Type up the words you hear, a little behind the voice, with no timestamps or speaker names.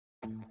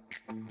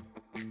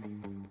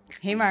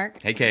Hey,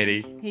 Mark. Hey,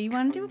 Katie. Hey, you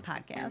want to do a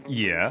podcast?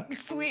 Yeah.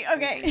 Sweet.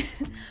 Okay.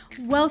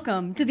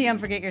 Welcome to the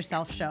Unforget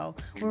Yourself show,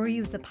 where we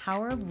use the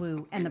power of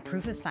woo and the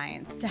proof of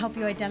science to help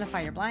you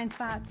identify your blind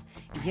spots,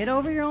 get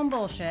over your own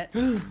bullshit,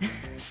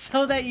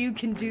 so that you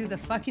can do the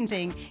fucking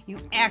thing you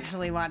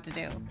actually want to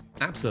do.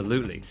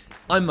 Absolutely.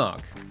 I'm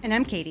Mark. And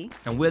I'm Katie.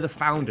 And we're the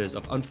founders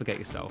of Unforget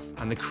Yourself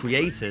and the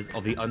creators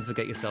of the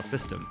Unforget Yourself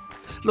system.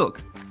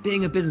 Look,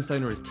 being a business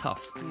owner is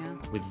tough. Yeah.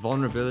 With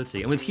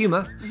vulnerability and with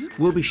humor,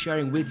 we'll be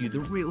sharing with you the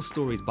real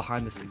stories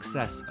behind the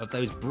success of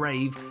those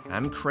brave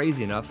and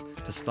crazy enough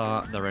to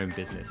start their own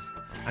business.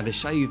 And to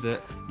show you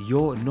that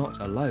you're not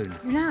alone.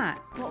 You're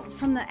not. Well,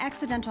 from the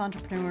accidental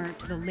entrepreneur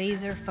to the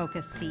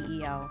laser-focused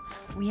CEO,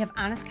 we have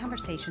honest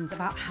conversations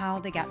about how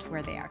they got to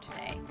where they are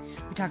today.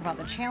 We talk about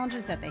the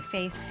challenges that they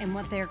faced and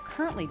what they're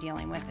currently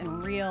dealing with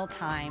in real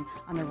time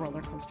on their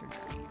roller coaster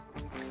journey.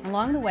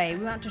 Along the way,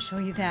 we want to show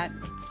you that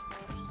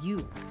it's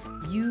you.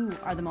 You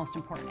are the most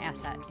important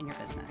asset in your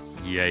business.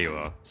 Yeah, you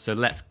are. So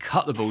let's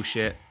cut the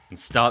bullshit and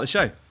start the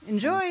show.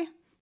 Enjoy.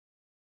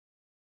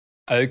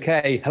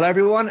 Okay, hello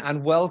everyone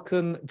and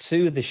welcome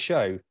to the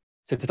show.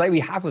 So today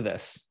we have with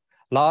us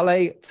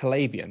Laleh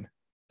Talebian,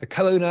 the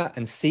co-owner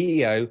and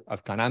CEO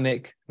of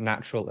Dynamic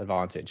Natural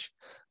Advantage,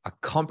 a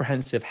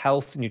comprehensive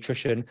health,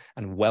 nutrition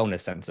and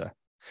wellness center.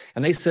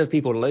 And they serve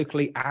people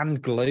locally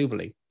and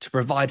globally to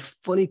provide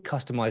fully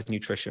customized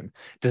nutrition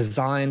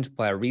designed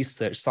by a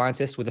research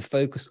scientist with a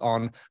focus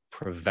on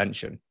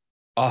prevention.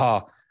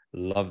 Love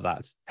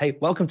that. Hey,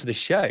 welcome to the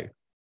show.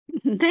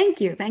 Thank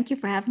you. Thank you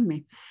for having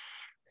me.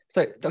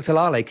 So, Dr.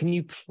 Laleh, can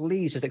you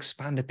please just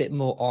expand a bit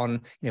more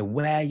on,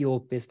 where your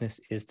business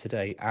is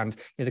today and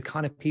the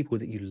kind of people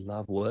that you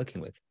love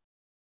working with?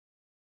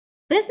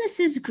 Business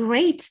is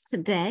great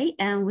today,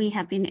 and we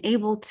have been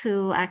able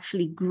to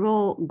actually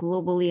grow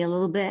globally a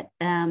little bit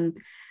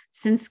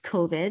since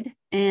COVID.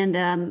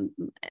 And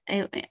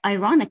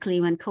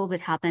ironically, when COVID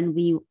happened,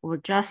 we were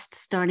just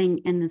starting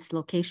in this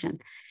location,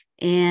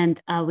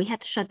 and we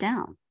had to shut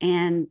down.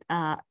 And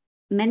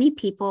many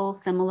people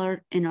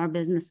similar in our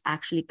business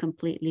actually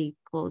completely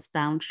closed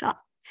down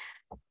shop.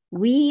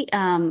 We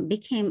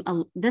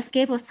this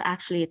gave us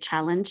actually a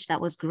challenge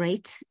that was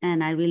great.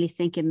 And I really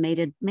think it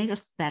made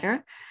us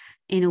better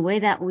in a way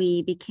that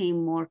we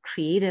became more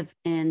creative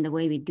in the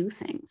way we do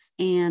things.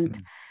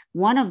 And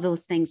one of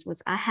those things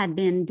was I had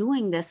been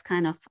doing this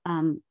kind of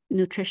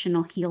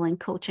nutritional healing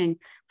coaching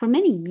for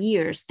many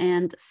years.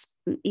 And,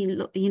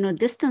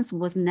 distance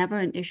was never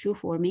an issue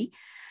for me.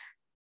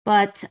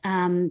 But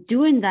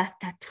during that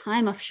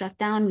time of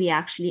shutdown, we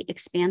actually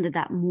expanded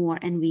that more,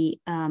 and we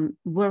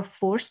were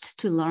forced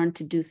to learn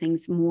to do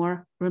things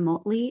more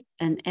remotely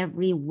in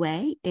every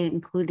way,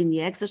 including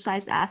the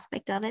exercise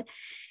aspect of it.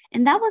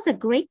 And that was a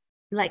great,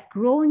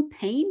 growing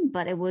pain,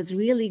 but it was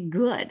really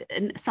good,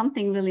 and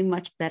something really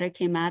much better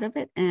came out of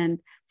it. And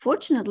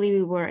fortunately,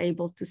 we were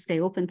able to stay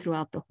open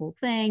throughout the whole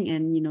thing,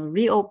 and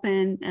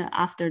reopen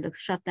after the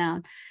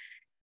shutdown.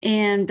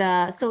 And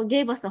so it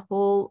gave us a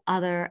whole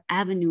other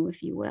avenue,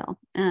 if you will,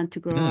 to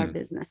grow our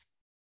business.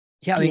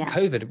 Yeah,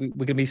 COVID,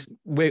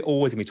 we're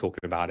always gonna be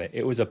talking about it.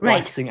 It was a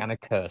blessing and a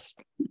curse.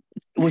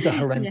 It was a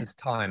horrendous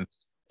time.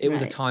 It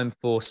was a time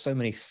for so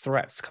many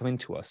threats coming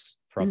to us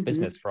for our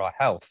business, for our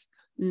health,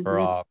 for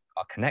our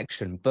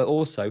connection, but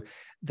also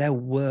there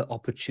were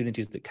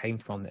opportunities that came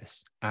from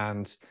this.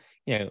 And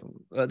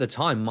at the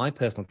time, my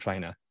personal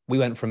trainer, we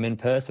went from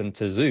in-person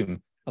to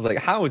Zoom. I was like,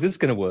 how is this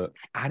going to work?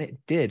 And it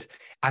did.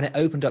 And it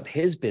opened up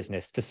his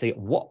business to see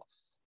what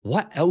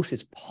else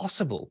is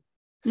possible.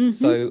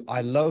 So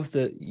I love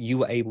that you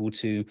were able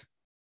to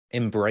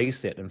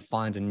embrace it and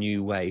find a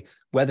new way,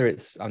 whether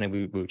it's, I know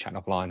we were chatting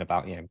offline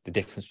about, the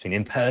difference between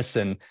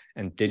in-person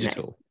and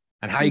digital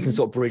and how you can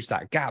sort of bridge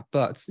that gap,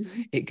 but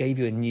it gave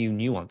you a new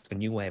nuance, a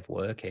new way of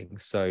working.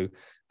 So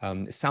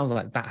it sounds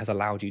like that has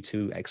allowed you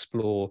to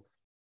explore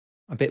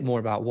a bit more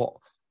about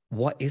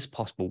what is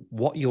possible,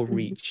 what your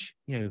reach,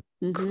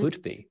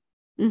 could be.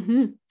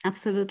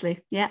 Absolutely.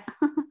 Yeah.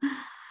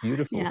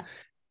 Beautiful. Yeah.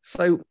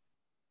 So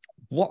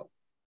what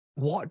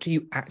do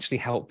you actually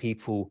help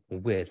people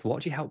with?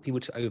 What do you help people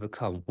to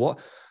overcome?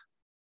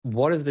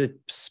 What is the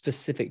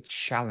specific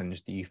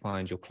challenge that you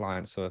find your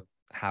clients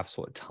have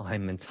sort of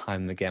time and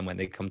time again when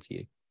they come to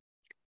you?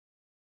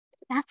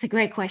 That's a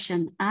great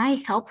question.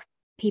 I help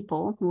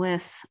people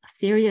with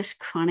serious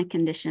chronic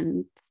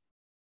conditions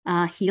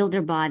heal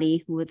their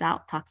body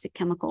without toxic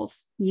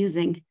chemicals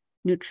using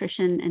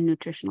nutrition and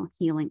nutritional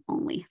healing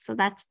only. So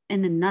that,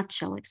 in a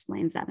nutshell,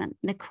 explains that. And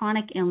the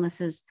chronic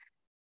illnesses,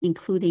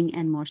 including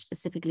and more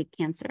specifically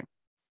cancer.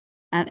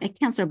 A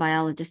cancer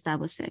biologist, I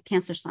was a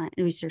cancer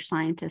research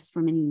scientist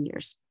for many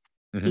years.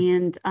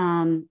 And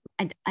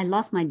I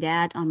lost my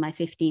dad on my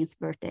 15th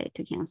birthday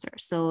to cancer.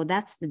 So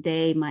that's the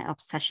day my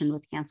obsession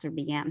with cancer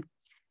began.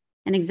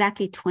 And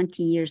exactly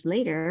 20 years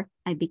later,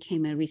 I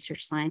became a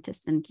research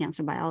scientist in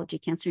cancer biology,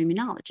 cancer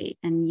immunology.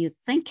 And you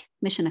think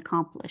mission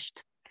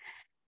accomplished.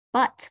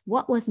 But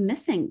what was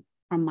missing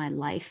from my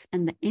life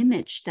and the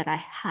image that I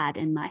had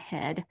in my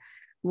head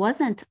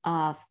wasn't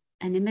of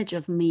an image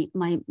of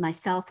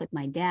myself with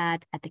my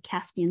dad at the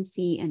Caspian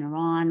Sea in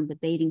Iran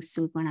with bathing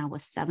suit when I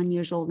was 7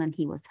 years old and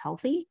he was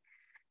healthy.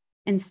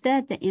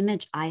 Instead, the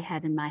image I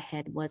had in my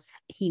head was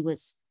he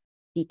was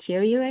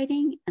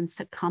deteriorating and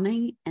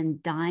succumbing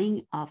and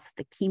dying of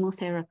the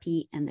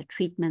chemotherapy and the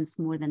treatments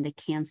more than the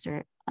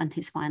cancer on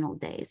his final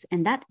days.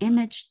 And that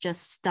image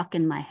just stuck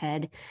in my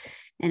head.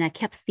 And I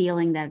kept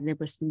feeling that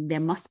there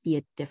must be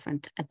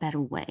a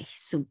better way.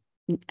 So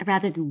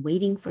rather than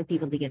waiting for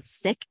people to get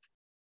sick,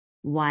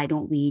 why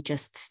don't we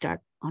just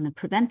start on a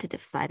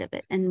preventative side of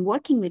it? And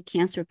working with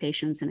cancer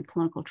patients in a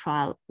clinical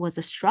trial was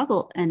a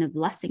struggle and a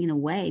blessing in a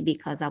way,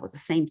 because that was the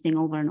same thing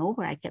over and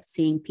over. I kept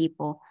seeing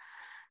people,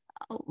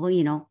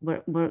 well,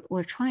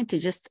 we're trying to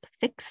just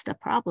fix the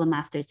problem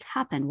after it's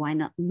happened. Why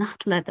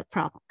not let the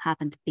problem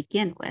happen to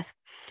begin with?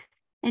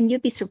 And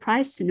you'd be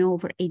surprised to know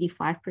over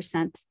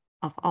 85%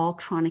 of all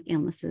chronic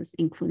illnesses,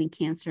 including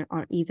cancer,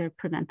 are either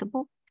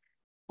preventable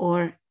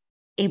or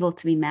able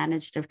to be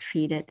managed or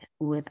treated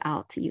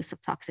without the use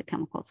of toxic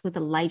chemicals, with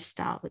a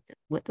lifestyle,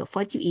 with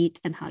what you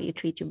eat and how you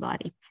treat your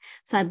body.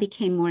 So I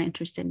became more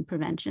interested in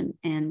prevention.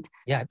 And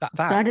yeah,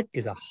 that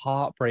is a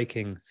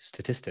heartbreaking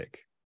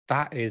statistic.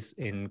 That is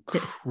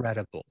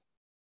incredible.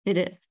 It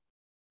is.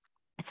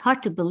 It's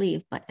hard to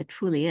believe, but it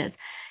truly is.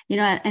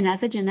 And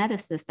as a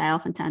geneticist, I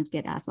oftentimes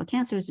get asked, well,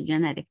 cancer is a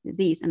genetic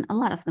disease, and a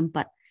lot of them,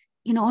 but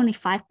only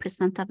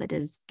 5% of it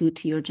is due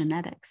to your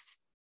genetics.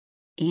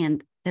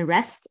 And the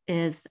rest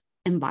is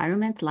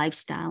environment,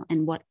 lifestyle,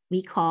 and what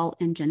we call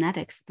in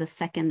genetics the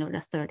second or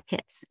the third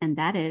hits. And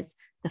that is,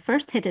 the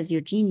first hit is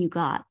your gene you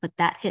got, but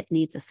that hit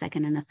needs a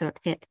second and a third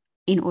hit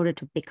in order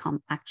to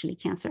become actually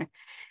cancer.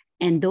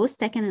 And those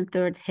second and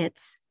third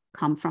hits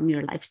come from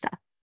your lifestyle.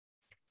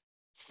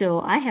 So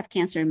I have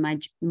cancer in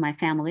my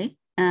family,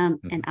 and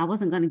I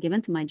wasn't going to give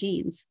in to my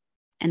genes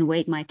and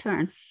wait my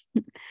turn.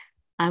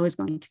 I was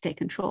going to take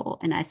control.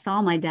 And I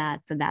saw my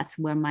dad, so that's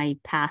where my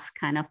path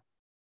kind of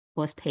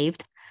was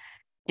paved.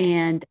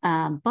 And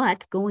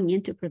but going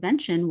into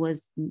prevention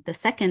was the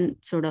second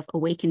sort of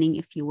awakening,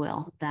 if you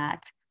will,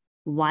 that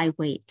why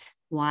wait?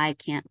 Why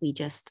can't we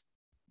just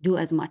do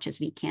as much as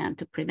we can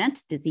to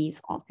prevent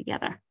disease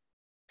altogether?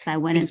 I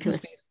went into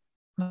this.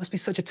 Must be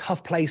such a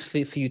tough place for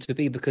you to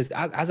be, because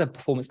as a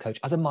performance coach,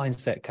 as a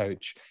mindset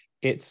coach,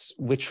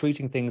 we're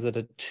treating things that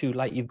are too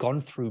late. You've gone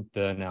through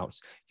burnouts.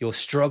 You're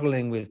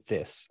struggling with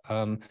this.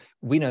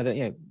 We know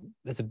that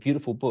there's a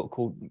beautiful book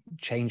called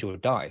Change or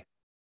Die,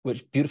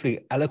 which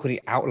beautifully,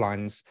 eloquently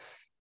outlines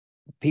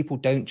people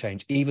don't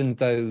change. Even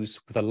those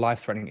with a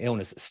life-threatening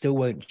illness still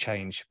won't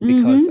change,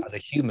 because as a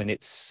human,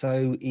 it's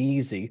so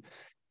easy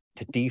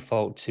to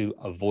default to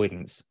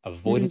avoidance.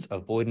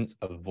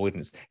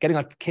 Getting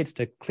our kids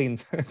to clean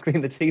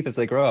the teeth as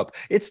they grow up,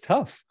 it's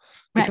tough,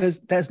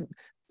 because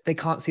they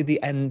can't see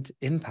the end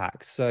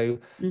impact. So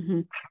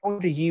how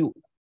do you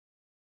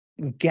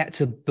get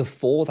to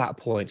before the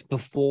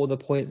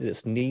point that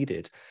it's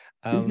needed?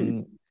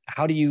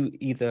 How do you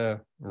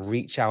either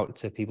reach out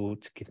to people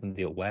to give them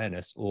the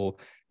awareness, or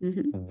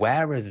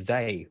where are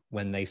they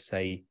when they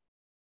say,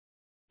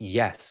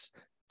 yes,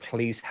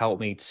 please help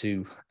me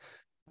to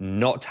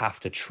not have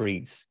to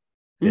treat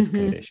this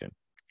condition?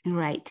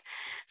 Right.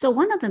 So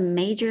one of the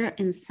major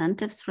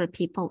incentives for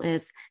people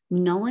is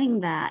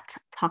knowing that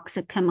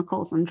toxic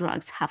chemicals and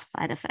drugs have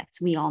side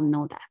effects. We all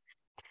know that.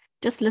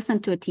 Just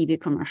listen to a TV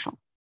commercial,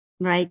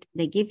 right?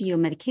 They give you a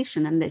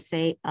medication and they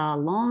say a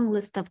long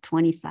list of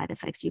 20 side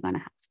effects you're going to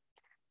have.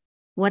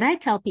 What I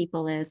tell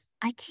people is,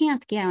 I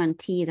can't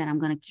guarantee that I'm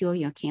going to cure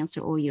your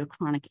cancer or your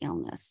chronic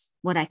illness.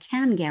 What I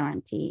can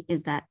guarantee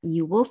is that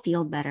you will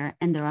feel better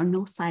and there are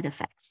no side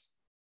effects,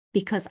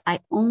 because I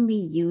only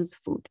use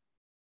food.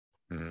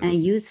 And I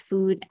use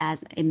food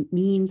as a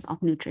means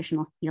of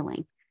nutritional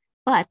healing.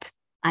 But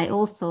I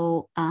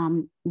also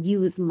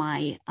use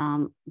my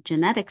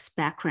genetics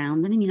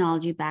background and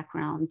immunology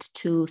background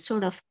to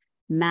sort of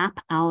map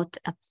out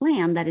a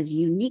plan that is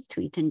unique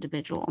to each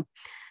individual.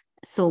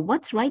 So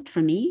what's right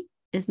for me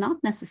is not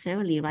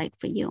necessarily right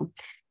for you.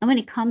 And when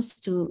it comes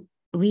to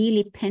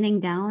really pinning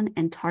down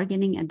and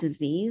targeting a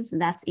disease,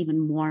 that's even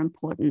more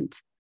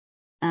important.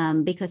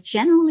 Because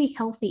generally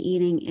healthy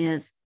eating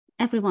is,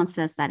 everyone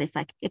says that if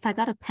I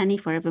got a penny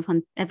for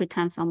every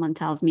time someone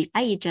tells me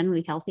I eat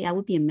generally healthy, I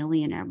would be a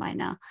millionaire by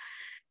now.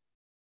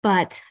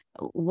 But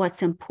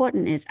what's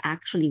important is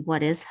actually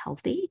what is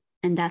healthy.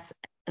 And that's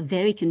a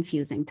very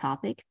confusing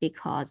topic,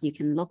 because you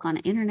can look on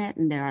the internet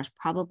and there are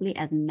probably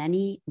as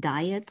many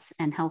diets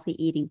and healthy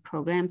eating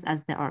programs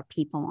as there are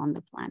people on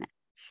the planet.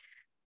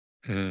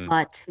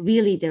 But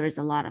really, there is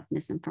a lot of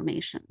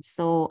misinformation.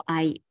 So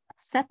I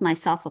set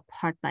myself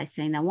apart by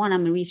saying that, one,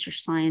 I'm a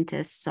research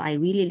scientist. So I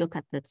really look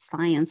at the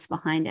science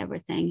behind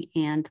everything.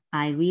 And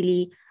I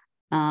really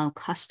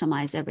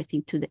customize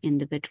everything to the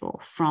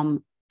individual,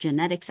 from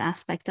genetics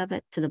aspect of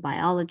it to the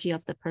biology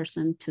of the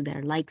person, to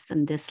their likes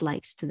and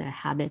dislikes, to their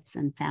habits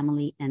and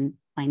family and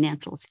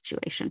financial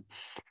situation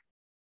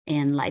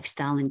and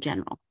lifestyle in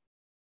general,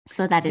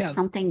 so that it's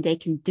something they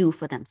can do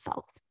for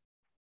themselves.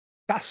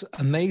 That's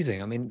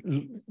amazing. I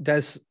mean,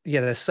 there's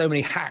so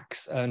many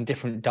hacks and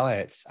different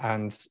diets,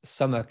 and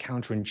some are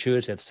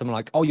counterintuitive. Some are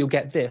like, oh, you'll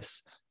get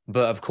this,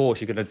 but of course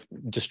you're going to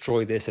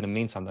destroy this in the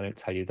meantime. They don't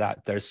tell you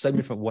that. There's so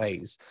many different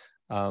ways.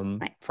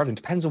 Right. For everything,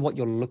 depends on what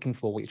you're looking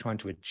for, what you're trying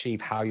to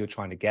achieve, how you're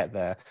trying to get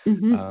there,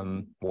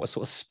 what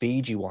sort of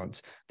speed you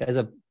want. There's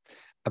a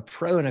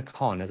pro and a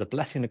con. There's a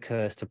blessing and a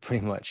curse to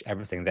pretty much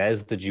everything.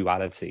 There's the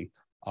duality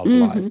of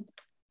life.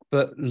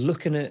 But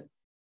looking at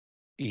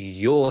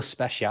your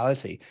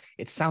speciality,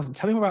 tell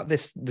me more about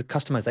the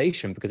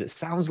customization, because it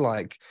sounds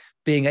like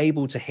being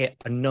able to hit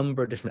a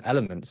number of different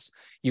elements,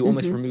 you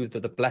almost remove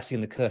the blessing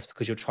and the curse,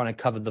 because you're trying to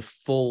cover the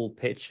full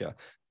picture,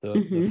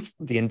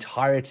 the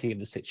entirety of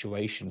the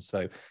situation.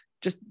 So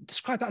just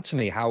describe that to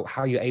me,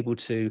 how you're able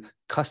to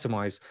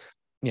customize,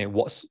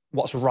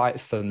 what's right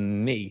for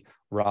me,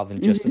 rather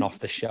than just an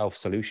off-the-shelf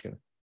solution.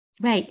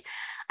 Right.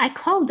 I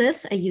call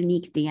this a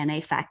unique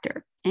DNA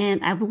factor,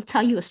 and I will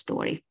tell you a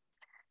story.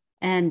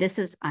 And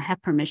I have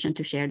permission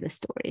to share this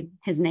story.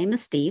 His name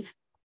is Steve.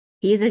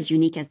 He is as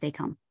unique as they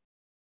come.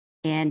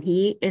 And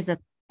he is a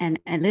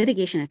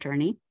litigation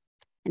attorney,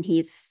 and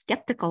he's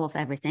skeptical of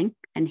everything.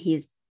 And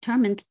he's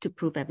determined to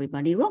prove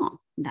everybody wrong.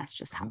 And that's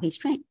just how he's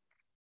trained.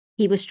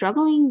 He was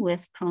struggling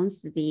with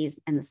Crohn's disease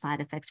and the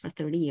side effects for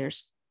 30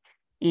 years.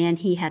 And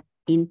he had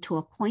been to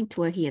a point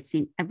where he had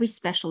seen every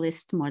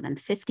specialist, more than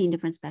 15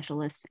 different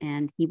specialists,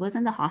 and he was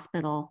in the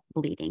hospital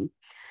bleeding.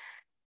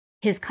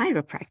 His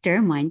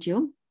chiropractor, mind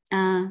you,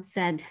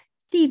 said,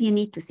 Steve, you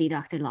need to see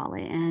Dr.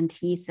 Laleh. And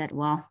he said,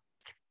 well,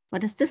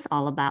 what is this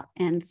all about?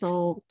 And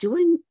so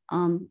during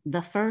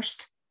the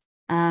first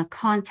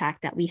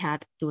contact that we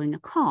had during a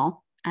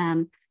call,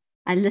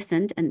 I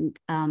listened, and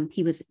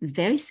he was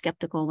very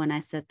skeptical when I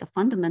said the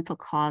fundamental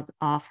cause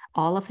of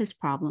all of his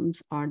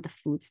problems are the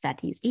foods that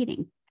he's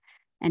eating.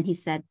 And he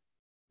said,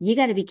 you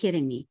got to be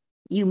kidding me.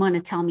 You want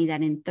to tell me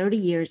that in 30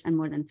 years and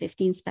more than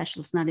 15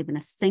 specialists, not even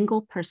a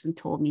single person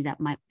told me that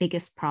my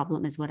biggest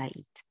problem is what I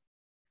eat.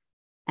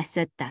 I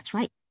said, that's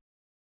right.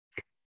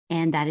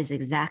 And that is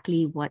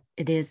exactly what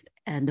it is,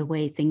 and the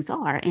way things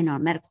are in our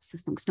medical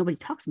system, because nobody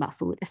talks about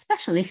food,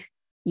 especially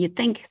you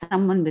think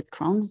someone with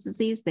Crohn's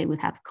disease, they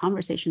would have a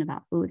conversation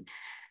about food.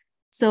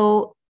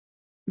 So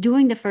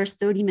during the first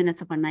 30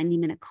 minutes of a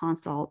 90-minute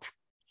consult,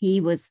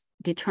 he was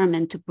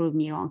determined to prove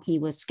me wrong. He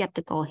was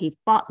skeptical. He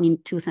fought me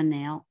tooth and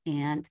nail.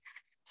 And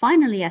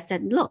finally, I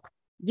said, look,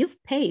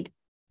 you've paid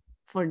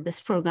for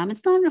this program.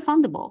 It's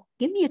non-refundable.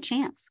 Give me a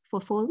chance for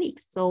 4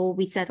 weeks. So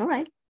we said, all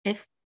right,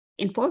 if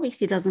in 4 weeks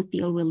he doesn't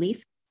feel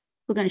relief,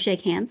 we're going to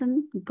shake hands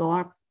and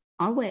go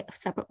our way,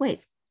 separate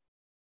ways.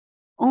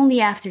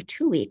 Only after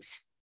 2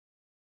 weeks,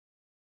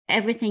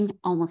 everything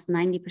almost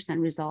 90%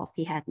 resolved.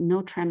 He had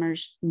no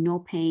tremors, no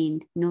pain,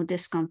 no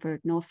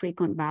discomfort, no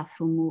frequent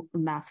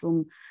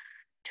bathroom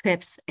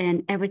trips,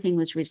 and everything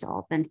was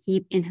resolved. And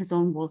he, in his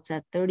own words,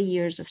 said 30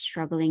 years of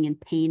struggling in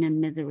pain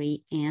and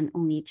misery, and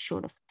only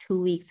short of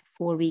 2 weeks,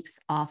 4 weeks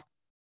of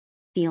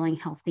feeling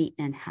healthy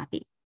and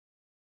happy.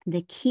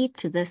 The key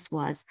to this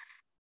was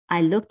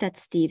I looked at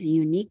Steve's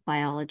unique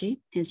biology,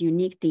 his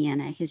unique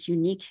DNA, his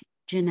unique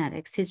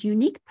genetics, his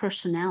unique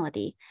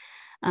personality.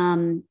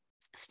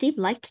 Steve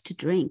liked to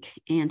drink,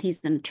 and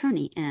he's an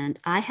attorney, and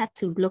I had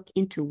to look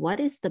into what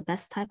is the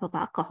best type of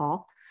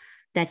alcohol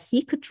that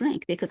he could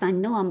drink, because I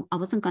know I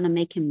wasn't going to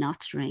make him not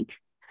drink.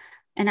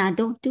 And I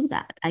don't do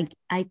that.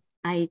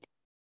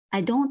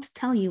 I don't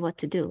tell you what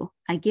to do.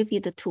 I give you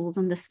the tools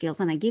and the skills,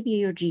 and I give you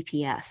your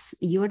GPS.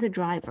 You're the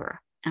driver.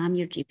 I'm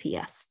your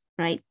GPS,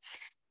 right?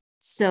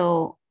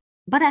 So,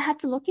 but I had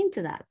to look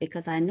into that,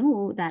 because I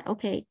knew that,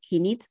 okay, he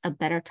needs a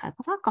better type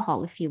of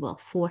alcohol, if you will,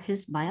 for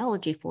his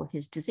biology, for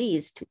his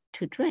disease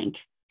to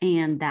drink.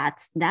 And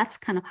that's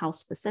kind of how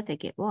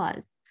specific it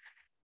was.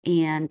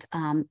 And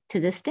to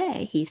this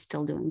day, he's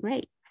still doing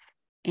great.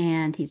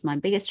 And he's my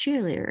biggest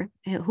cheerleader,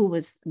 who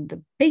was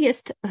the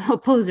biggest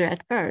opposer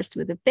at first,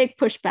 with a big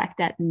pushback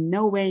that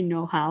no way,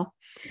 no how.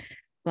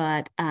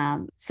 But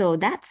so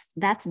that's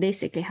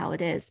basically how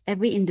it is.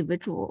 Every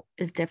individual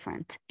is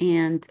different.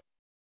 And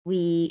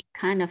we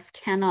kind of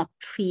cannot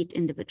treat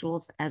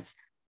individuals as,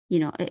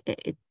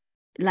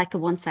 like a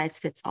one size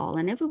fits all.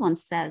 And everyone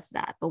says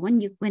that. But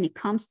when it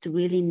comes to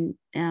really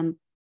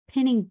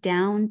pinning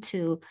down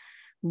to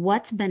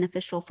what's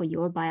beneficial for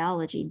your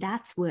biology,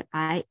 that's where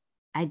I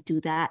do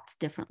that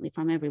differently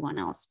from everyone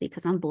else,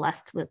 because I'm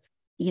blessed with,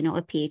 a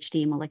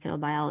PhD in molecular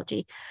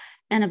biology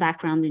and a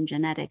background in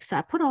genetics. So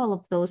I put all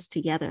of those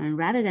together, and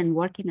rather than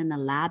working in a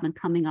lab and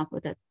coming up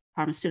with a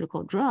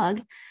pharmaceutical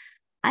drug,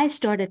 I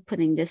started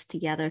putting this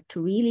together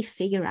to really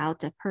figure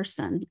out a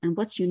person and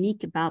what's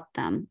unique about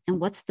them and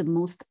what's the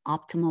most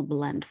optimal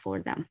blend for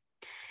them.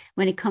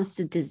 When it comes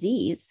to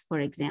disease, for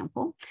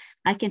example,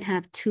 I can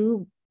have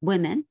two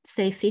women,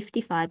 say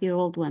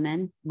 55-year-old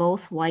women,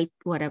 both white,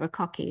 whatever,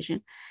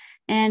 Caucasian,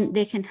 and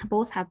they can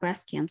both have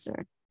breast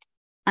cancer.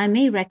 I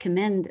may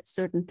recommend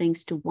certain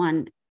things to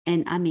one,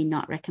 and I may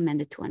not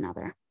recommend it to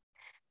another.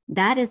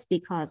 That is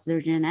because their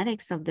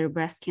genetics of their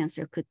breast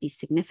cancer could be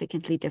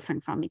significantly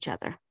different from each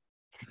other.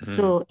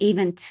 So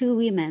even two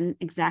women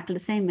exactly the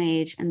same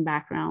age and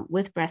background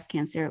with breast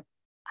cancer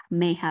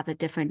may have a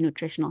different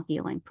nutritional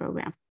healing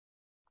program.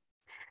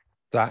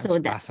 That's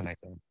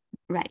fascinating.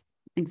 Right,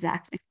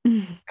 exactly.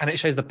 And it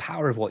shows the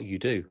power of what you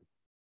do.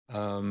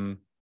 You're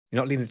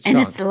not leaving the chance. And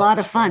it's a lot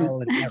of fun.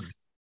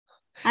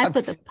 I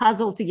put the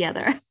puzzle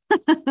together.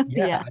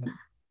 Yeah.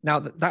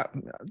 Now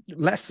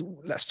let's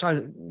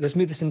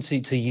move this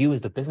into you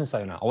as the business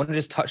owner. I want to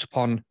just touch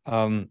upon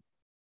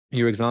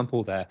your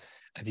example there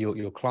of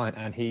your client,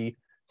 and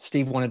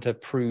Steve wanted to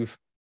prove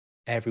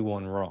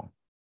everyone wrong.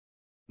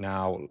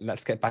 Now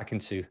let's get back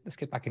into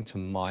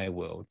my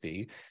world,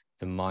 the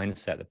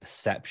mindset, the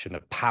perception,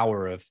 the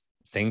power of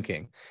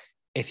thinking.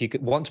 If you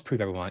want to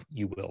prove everyone right,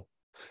 you will.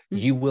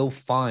 You will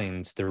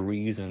find the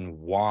reason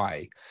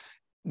why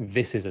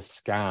this is a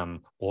scam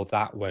or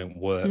that won't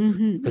work,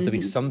 because there'll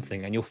be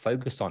something and you'll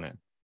focus on it.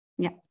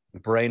 Yeah. The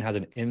brain has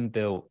an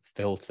inbuilt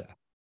filter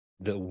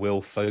that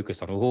will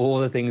focus on all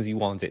the things you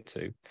want it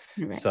to.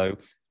 Right. So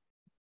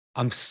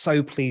I'm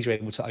so pleased you're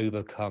able to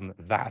overcome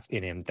that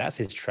in him. That's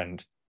his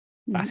trend.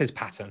 That's his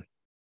pattern.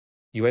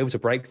 You were able to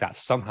break that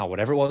somehow,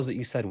 whatever it was that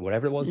you said,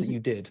 whatever it was that you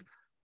did,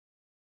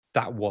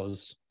 that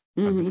was,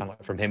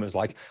 from him, it was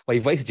like, well,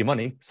 you've wasted your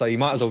money, so you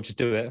might as well just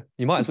do it.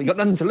 You might as well, you got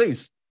nothing to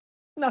lose.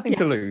 Nothing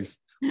to lose.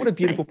 What a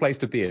beautiful place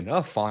to be in.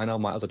 Oh, fine, I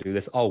might as well do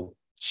this. Oh,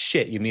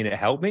 shit, you mean it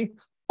helped me?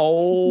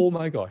 Oh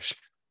my gosh.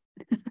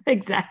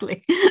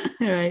 Exactly.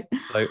 Right.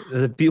 So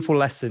there's a beautiful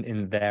lesson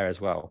in there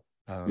as well.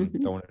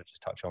 Don't want to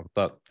just touch on.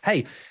 But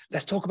hey,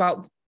 let's talk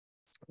about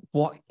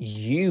what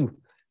you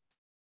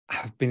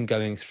have been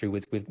going through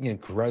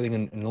with growing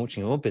and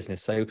launching your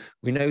business. So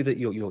we know that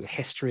your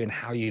history and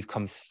how you've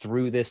come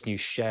through this, and you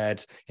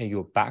shared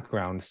your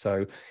background.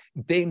 So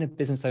being a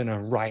business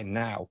owner right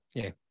now,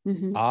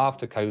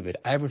 after COVID,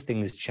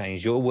 everything's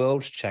changed. Your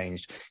world's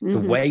changed. The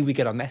way we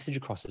get our message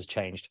across has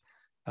changed.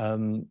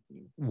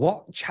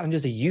 What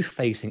challenges are you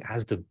facing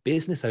as the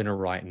business owner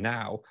right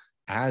now,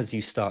 as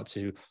you start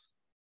to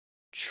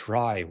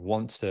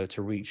want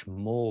to reach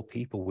more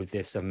people with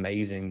this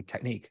amazing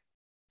technique?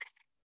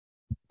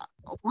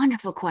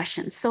 Wonderful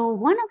question. So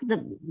one of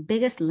the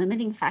biggest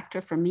limiting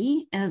factor for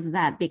me is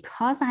that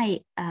because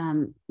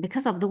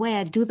of the way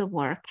I do the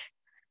work,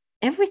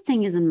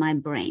 everything is in my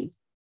brain.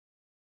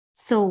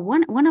 So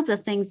one of the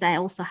things I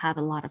also have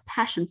a lot of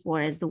passion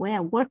for is the way I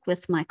work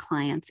with my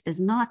clients is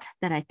not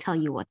that I tell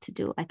you what to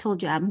do. I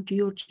told you I'm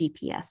your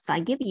GPS. So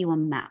I give you a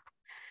map.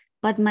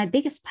 But my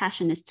biggest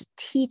passion is to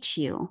teach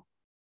you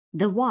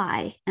the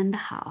why and the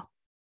how.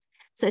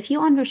 So if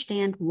you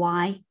understand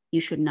why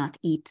you should not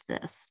eat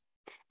this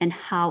and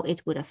how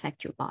it would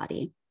affect your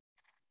body,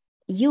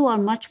 you are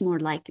much more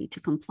likely to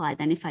comply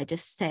than if I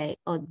just say,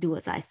 oh, do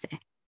as I say,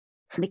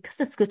 because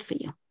it's good for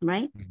you,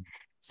 right?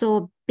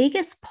 So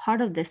biggest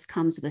part of this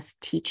comes with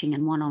teaching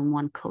and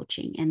one-on-one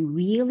coaching and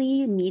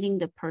really meeting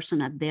the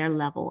person at their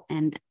level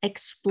and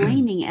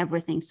explaining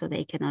everything so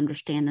they can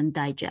understand and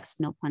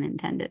digest, no pun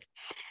intended.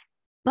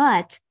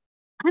 But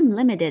I'm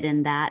limited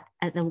in that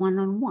as a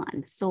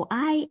one-on-one. So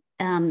I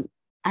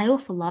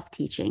also love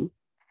teaching.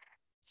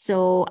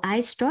 So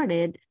I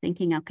started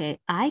thinking, okay,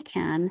 I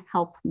can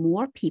help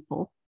more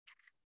people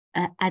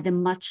at a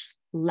much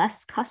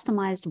less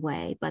customized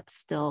way, but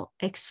still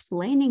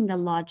explaining the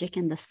logic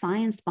and the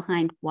science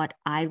behind what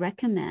I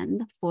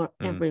recommend for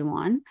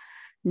everyone,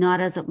 not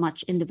as a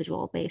much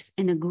individual base,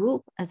 in a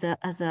group as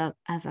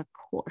a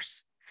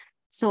course.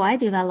 So I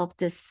developed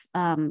this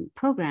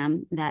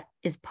program that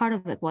is part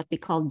of it, what we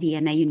call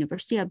DNA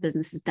University of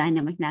Business's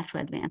Dynamic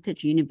Natural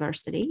Advantage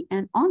University.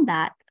 And on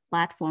that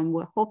platform,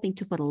 we're hoping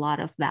to put a lot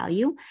of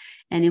value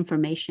and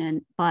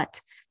information.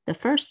 But the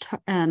first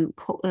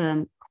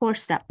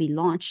course that we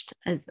launched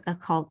is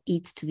called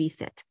Eat to Be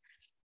Fit.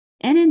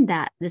 And in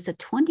that, there's a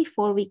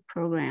 24-week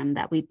program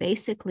that we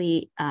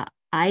basically,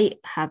 I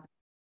have,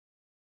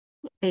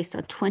 based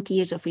on 20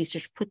 years of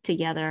research, put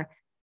together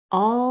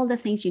all the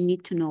things you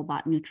need to know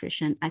about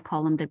nutrition. I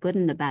call them the good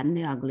and the bad and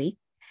the ugly.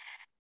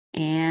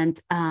 And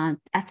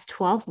that's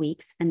 12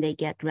 weeks, and they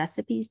get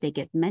recipes, they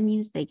get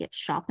menus, they get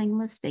shopping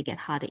lists, they get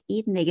how to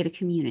eat, and they get a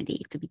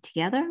community to be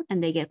together,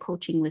 and they get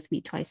coaching with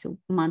me twice a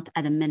month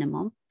at a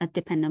minimum,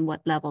 depending on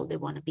what level they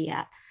want to be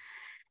at.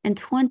 And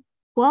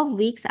 12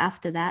 weeks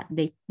after that,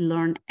 they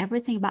learn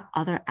everything about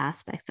other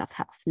aspects of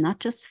health, not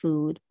just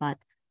food, but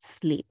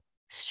sleep,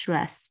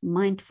 stress,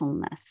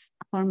 mindfulness,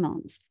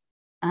 hormones,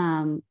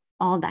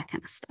 all that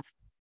kind of stuff.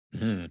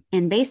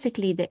 And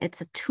basically,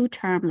 it's a two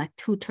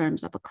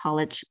terms of a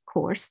college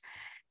course,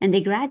 and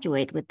they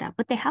graduate with that.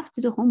 But they have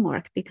to do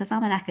homework because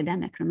I'm an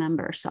academic,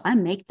 remember? So I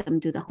make them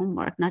do the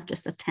homework, not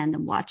just attend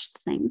and watch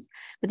things,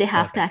 but they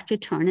have to actually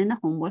turn in the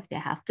homework. They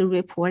have to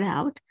report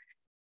out.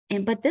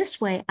 But this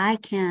way, I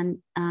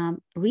can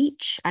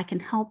I can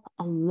help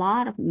a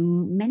lot of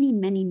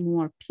many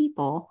more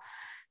people,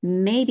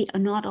 maybe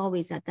not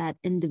always at that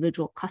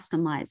individual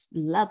customized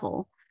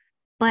level,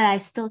 but I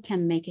still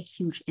can make a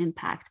huge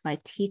impact by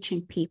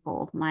teaching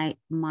people my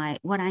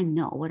what I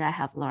know, what I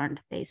have learned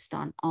based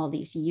on all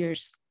these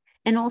years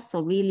And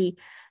also really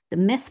the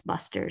myth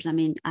busters. I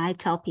mean, I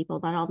tell people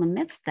about all the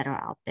myths that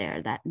are out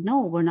there that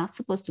no, we're not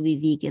supposed to be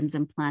vegans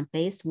and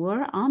plant-based.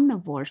 We're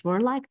omnivores. We're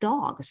like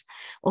dogs.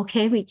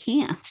 Okay, we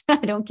can't. I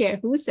don't care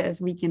who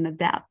says we can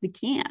adapt. We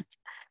can't.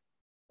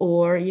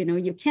 Or,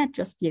 you can't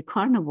just be a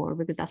carnivore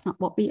because that's not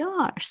what we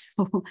are.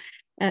 So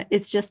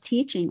it's just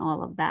teaching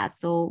all of that.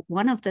 So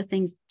one of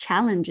the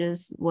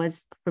challenges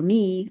was for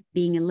me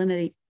being a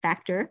limiting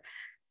factor.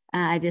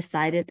 I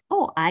decided,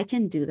 I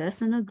can do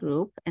this in a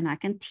group and I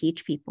can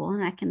teach people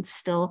and I can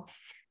still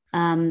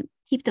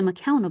keep them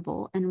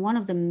accountable. And one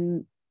of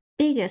the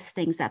biggest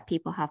things that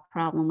people have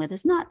problem with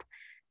is not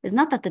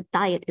that the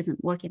diet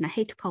isn't working. I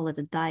hate to call it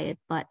a diet,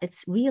 but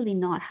it's really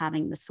not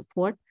having the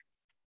support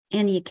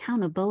and the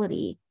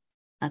accountability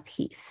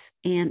piece.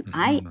 And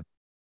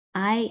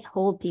I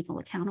hold people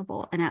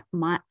accountable. And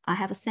I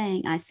have a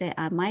saying, I say,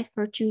 I might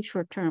hurt you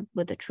short term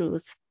with the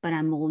truth, but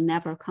I will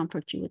never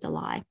comfort you with a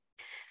lie.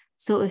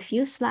 So if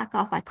you slack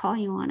off, I call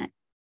you on it.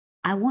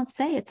 I won't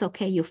say it's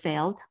okay, you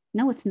failed.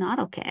 No, it's not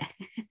okay.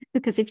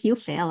 Because if you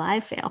fail,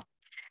 I fail,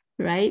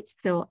 right?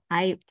 So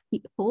I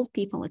hold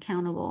people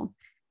accountable.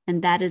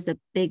 And that is the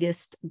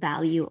biggest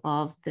value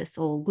of this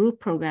whole group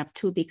program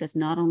too, because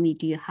not only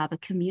do you have a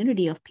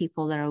community of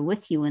people that are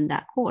with you in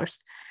that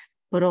course,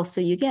 but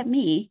also you get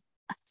me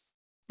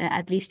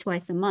at least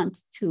twice a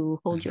month to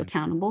hold you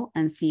accountable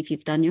and see if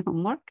you've done your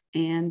homework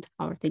and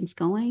how are things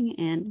going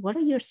and what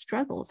are your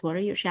struggles, what are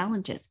your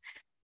challenges,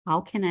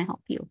 how can I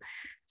help you?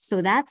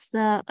 So that's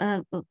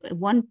the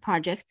one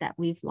project that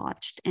we've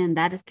launched, and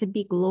that could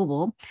be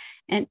global.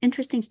 An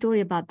interesting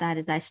story about that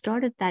is I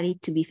started that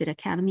Eat to Be Fit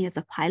Academy as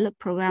a pilot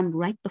program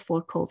right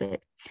before COVID,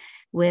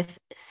 with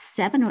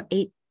 7 or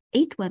 8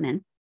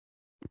 women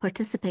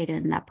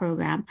participated in that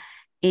program.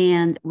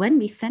 And when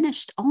we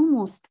finished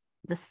almost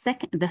the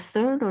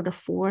third or the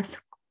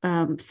fourth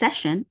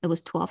session, it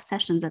was 12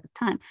 sessions at the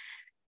time,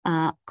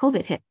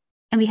 COVID hit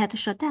and we had to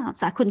shut down.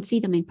 So I couldn't see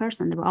them in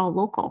person. They were all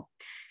local.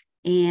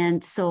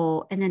 And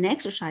so, and then the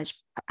exercise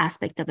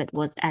aspect of it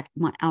was at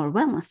our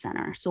wellness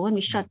center. So when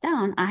we shut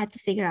down, I had to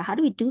figure out how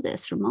do we do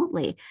this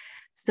remotely?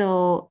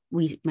 So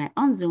we met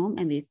on Zoom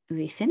and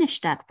we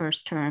finished that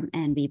first term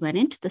and we went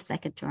into the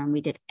second term.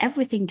 We did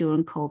everything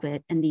during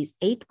COVID. And these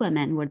 8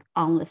 women were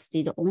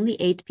honestly the only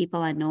 8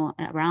 people I know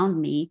around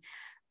me,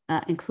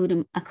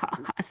 including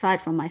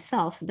aside from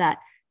myself, that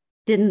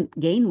didn't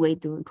gain weight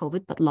during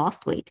COVID, but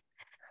lost weight.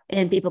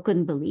 And people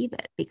couldn't believe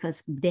it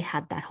because they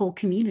had that whole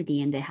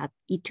community and they had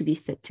Eat to Be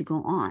Fit to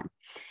go on.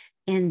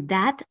 And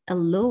that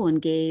alone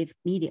gave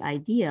me the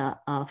idea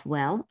of,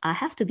 well, I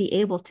have to be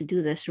able to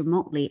do this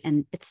remotely,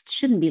 and it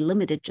shouldn't be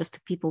limited just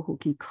to people who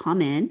can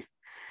come in.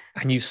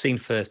 And you've seen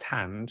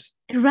firsthand.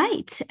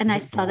 Right. And I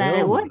saw that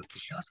it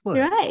worked.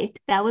 Right.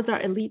 That was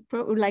our elite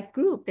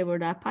group. They were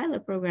that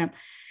pilot program.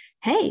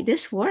 Hey,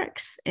 this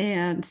works.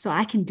 And so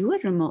I can do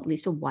it remotely.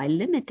 So why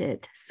limit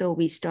it? So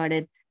we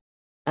started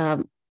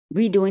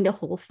redoing the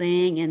whole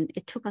thing. And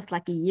it took us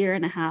like a year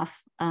and a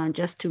half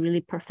just to really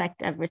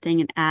perfect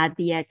everything and add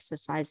the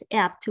exercise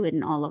app to it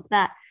and all of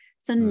that.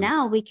 So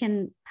now we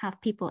can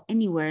have people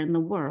anywhere in the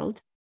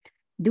world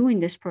doing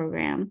this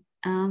program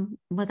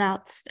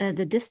without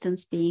the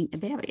distance being a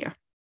barrier.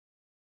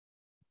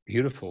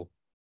 Beautiful.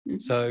 Mm-hmm.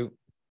 So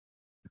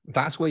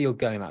that's where you're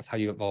going. That's how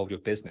you evolved your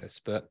business.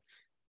 But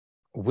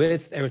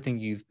with everything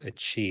you've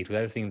achieved, with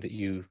everything that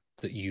you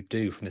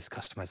do, from this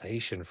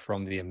customization,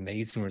 from the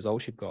amazing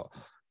results you've got,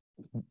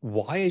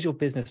 why is your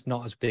business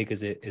not as big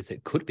as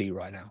it could be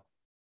right now?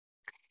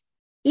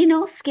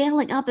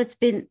 Scaling up, it's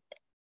been,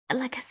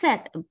 like I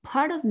said,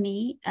 part of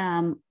me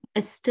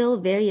is still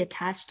very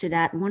attached to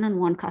that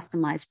one-on-one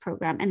customized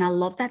program. And I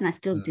love that. And I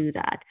still do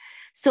that.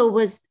 So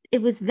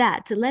it was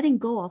that, to letting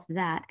go of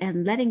that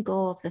and letting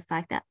go of the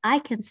fact that I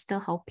can still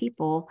help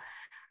people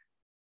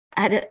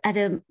at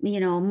a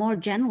more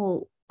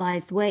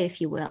generalized way,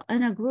 if you will,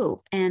 in a group,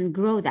 and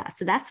grow that.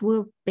 So that's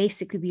where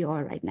basically we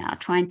are right now,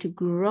 trying to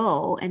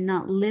grow and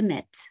not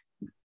limit,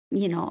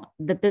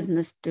 the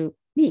business to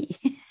me,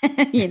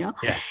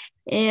 Yes.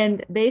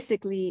 And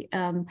basically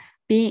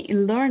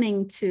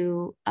learning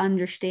to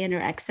understand or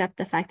accept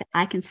the fact that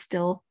I can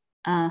still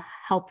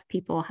help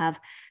people have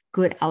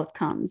good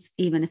outcomes,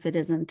 even if it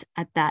isn't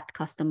at that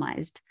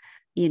customized,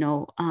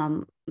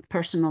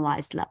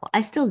 personalized level. I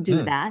still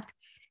do that.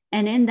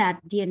 And in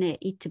that DNA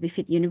Eat to Be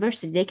Fit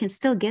University, they can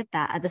still get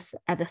that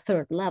at the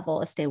third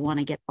level if they want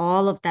to get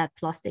all of that,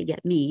 plus they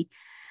get me.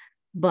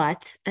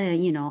 But,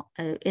 in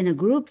a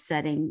group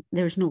setting,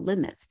 there's no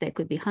limits. There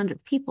could be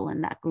 100 people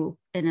in that group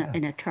in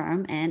a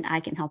term, and I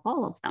can help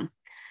all of them.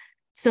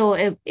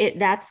 So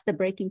that's the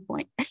breaking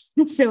point.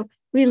 So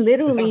we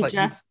literally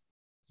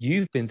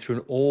You've been through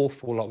an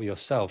awful lot with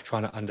yourself,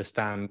 trying to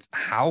understand,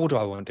 how do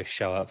I want to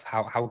show up?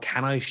 How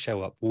can I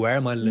show up? Where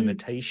are my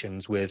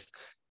limitations with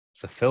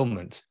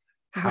fulfillment?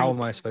 How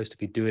am I supposed to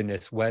be doing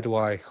this? Where do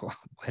I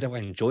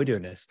enjoy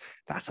doing this?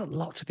 That's a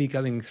lot to be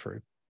going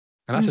through.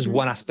 And that's just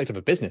one aspect of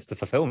a business, the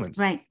fulfillment.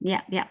 Right.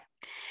 Yeah. Yeah.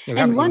 We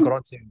haven't even got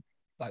on to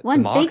like the One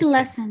big marketing.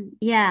 lesson.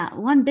 Yeah.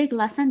 One big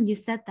lesson. You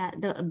said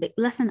that the big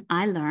lesson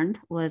I learned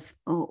was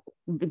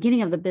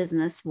beginning of the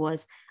business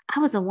was I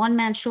was a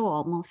one-man show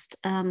almost.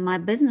 My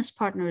business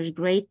partner is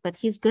great, but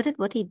he's good at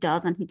what he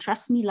does and he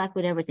trusts me like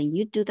with everything.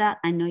 You do that,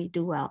 I know you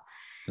do well.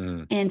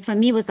 And for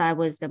me I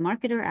was the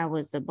marketer, I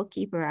was the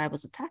bookkeeper, I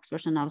was a tax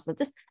person, I was like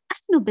this. I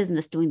have no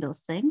business doing those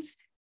things.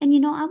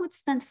 And I would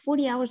spend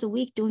 40 hours a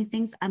week doing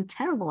things I'm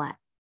terrible at.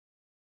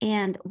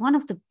 And one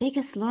of the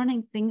biggest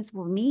learning things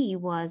for me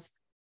was,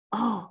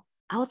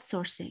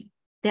 outsourcing.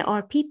 There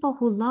are people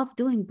who love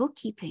doing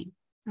bookkeeping,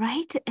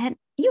 right? And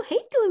you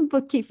hate doing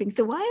bookkeeping.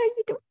 So why are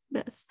you doing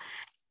this?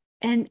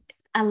 And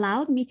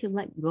allowed me to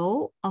let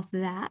go of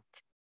that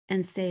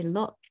and say,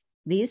 look,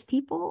 these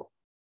people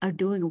are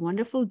doing a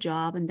wonderful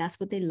job and that's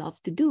what they love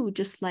to do,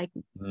 just like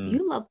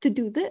you love to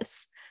do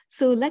this.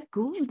 So let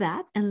go of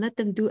that and let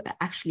them do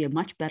actually a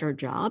much better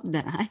job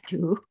than I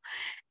do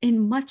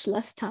in much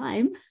less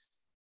time.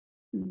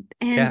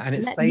 And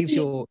it saves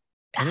your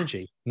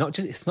energy.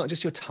 It's not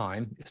just your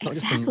time. It's not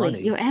just the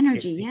money. Your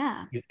energy.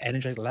 Your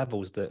energy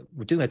levels that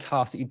we're doing a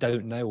task that you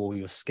don't know, or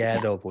you're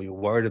scared of, or you're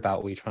worried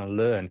about, or you're trying to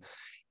learn.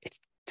 It's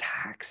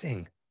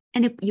taxing.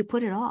 And you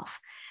put it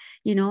off,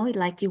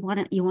 like you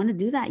want to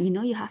do that,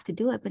 you have to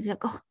do it, but you're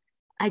like,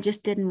 I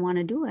just didn't want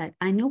to do it.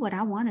 I knew what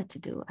I wanted to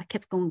do. I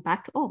kept going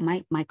back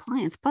to, my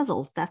clients'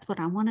 puzzles. That's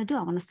what I want to do.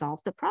 I want to solve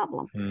the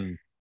problem.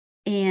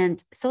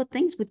 And so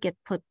things would get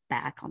put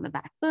back on the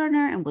back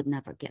burner and would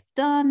never get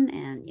done.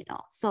 And,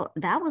 so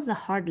that was a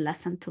hard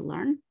lesson to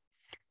learn.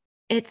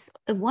 It's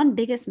one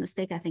biggest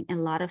mistake I think a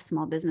lot of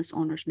small business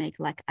owners make,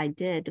 like I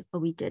did,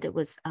 what we did, it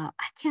was, I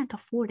can't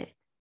afford it.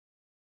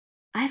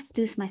 I have to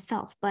do this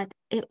myself. But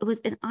it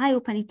was an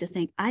eye-opening to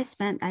think, I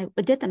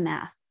did the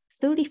math,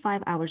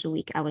 35 hours a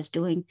week, I was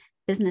doing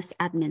business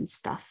admin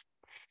stuff.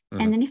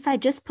 And then if I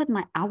just put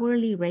my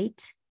hourly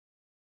rate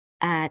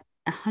at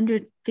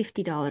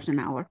 $150 an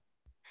hour,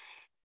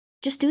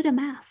 just do the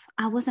math.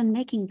 I wasn't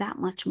making that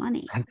much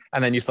money.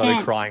 And then you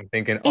started crying,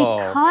 thinking, it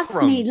cost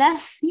me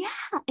less.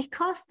 Yeah, it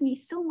cost me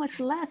so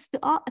much less to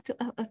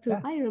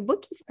hire a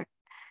bookkeeper,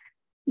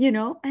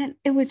 and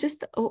it was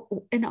just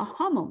an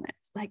aha moment.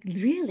 Like,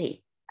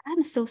 really,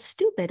 I'm so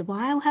stupid.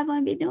 Why have I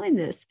been doing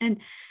this?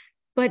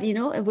 But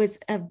it was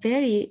a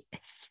very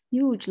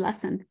huge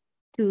lesson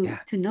to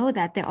know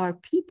that there are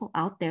people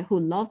out there who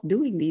love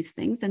doing these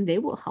things and they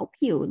will help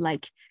you.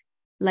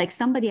 Like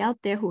somebody out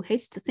there who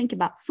hates to think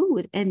about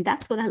food, and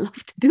that's what I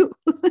love to do.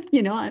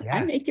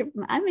 I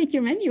make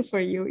your menu for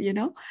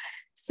you.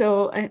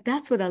 So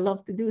that's what I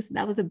love to do. So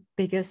that was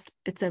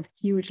it's a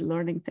huge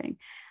learning thing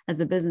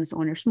as a business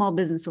owner, small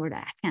business owner.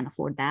 I can't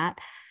afford that,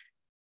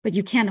 but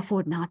you can't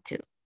afford not to.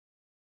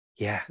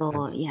 Yeah.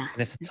 So and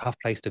it's a tough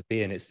place to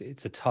be in. It's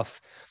a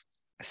tough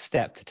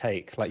step to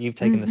take. Like, you've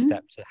taken the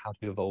step to how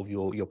to evolve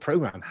your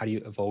program, how do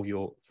you evolve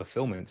your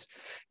fulfillment.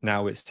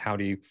 Now it's how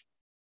do you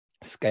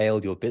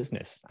scale your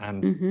business.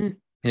 And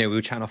we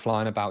were chatting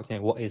offline about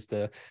what is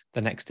the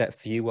next step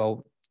for you.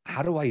 Well,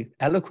 how do I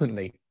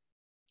eloquently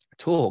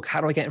talk? How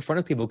do I get in front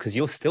of people? Because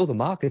you're still the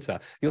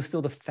marketer, you're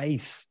still the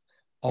face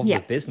of the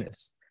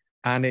business,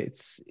 and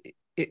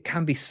it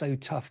can be so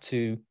tough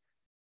to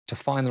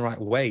find the right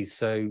way.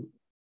 So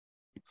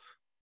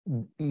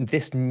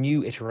this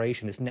new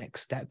iteration, this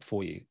next step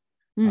for you,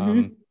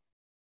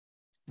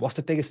 what's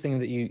the biggest thing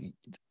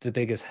the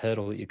biggest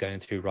hurdle that you're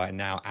going through right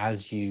now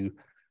as you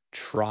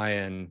try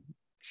and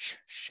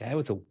share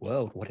with the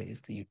world what it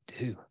is that you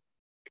do?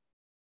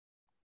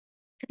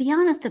 To be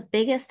honest, the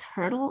biggest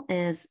hurdle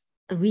is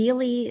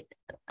really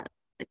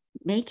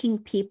making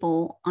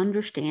people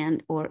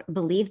understand or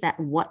believe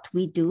that what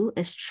we do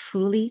is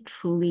truly,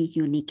 truly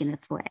unique in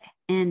its way.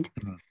 And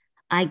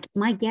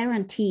my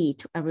guarantee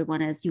to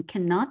everyone is you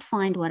cannot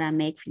find what I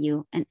make for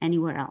you in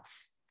anywhere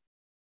else.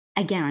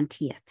 I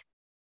guarantee it.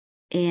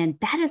 And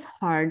that is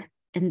hard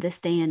in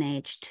this day and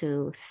age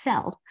to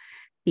sell,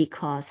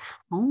 because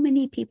how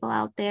many people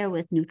out there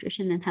with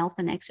nutrition and health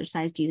and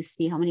exercise do you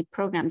see? How many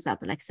programs out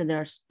there? Like I said,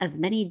 there's as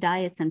many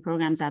diets and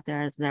programs out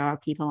there as there are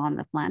people on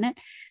the planet.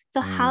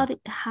 So how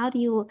do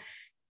you,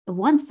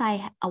 once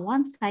I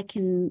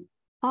can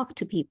talk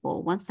to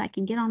people, once I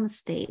can get on the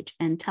stage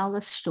and tell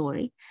a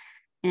story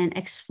and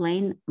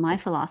explain my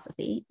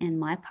philosophy and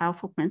my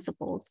powerful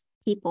principles,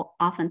 people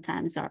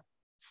oftentimes are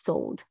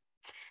sold.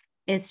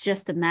 It's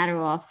just a matter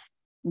of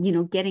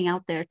getting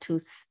out there to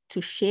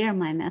share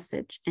my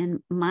message. And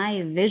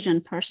my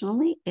vision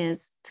personally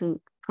is to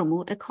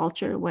promote a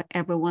culture where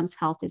everyone's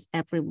health is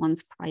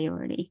everyone's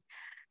priority,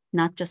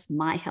 not just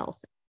my health,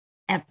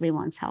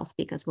 everyone's health,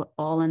 because we're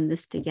all in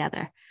this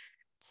together.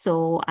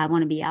 So I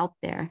want to be out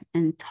there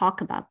and talk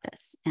about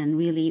this, and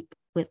really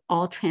with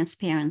all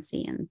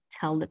transparency, and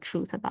tell the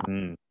truth about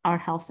our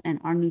health and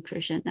our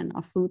nutrition and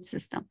our food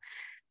system.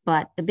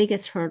 But the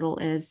biggest hurdle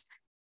is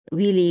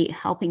really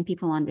helping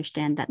people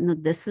understand that, no,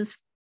 this is,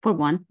 for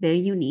one, very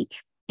unique,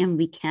 and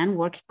we can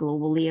work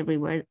globally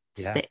everywhere.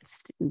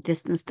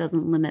 Distance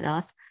doesn't limit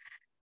us.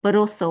 But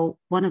also,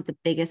 one of the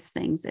biggest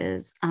things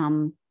is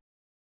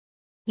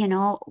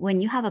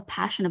when you have a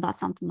passion about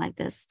something like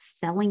this,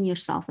 selling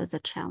yourself is a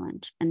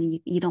challenge, and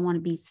you don't want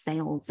to be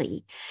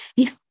salesy.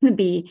 You want to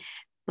be,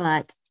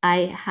 but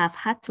I have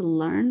had to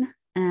learn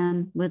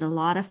with a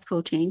lot of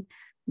coaching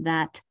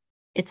that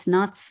it's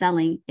not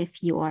selling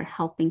if you are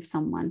helping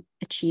someone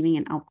achieving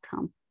an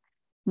outcome.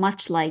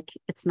 Much like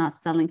it's not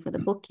selling for the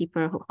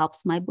bookkeeper who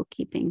helps my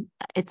bookkeeping.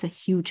 It's a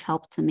huge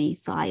help to me.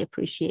 So I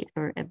appreciate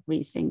her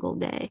every single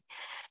day.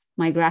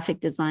 My graphic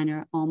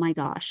designer, oh my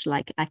gosh,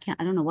 like I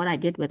don't know what I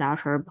did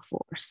without her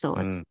before. So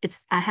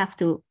I have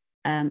to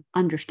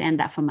understand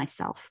that for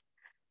myself.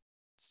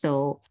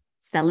 So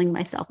selling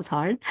myself is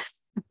hard,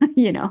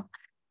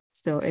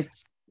 so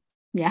it's,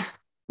 yeah.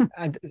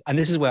 And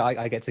this is where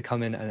I get to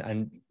come in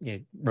and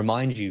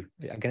remind you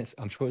again.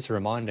 I'm sure it's a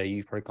reminder.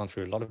 You've probably gone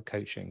through a lot of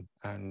coaching,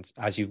 and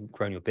as you've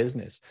grown your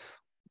business,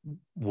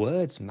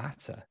 words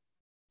matter.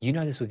 You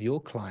know this with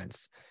your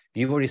clients.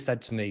 You've already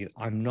said to me,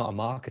 "I'm not a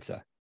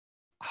marketer."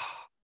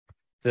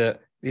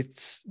 That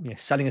it's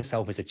selling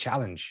yourself is a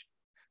challenge.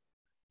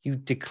 You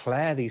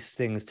declare these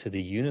things to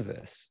the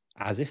universe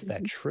as if they're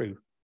true,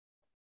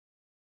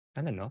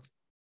 and they're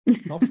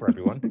not for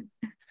everyone.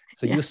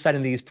 So you're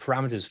setting these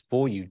parameters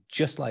for you,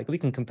 just like we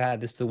can compare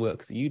this to the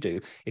work that you do.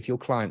 If your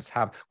clients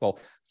have, well,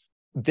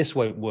 this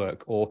won't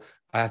work, or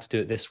I have to do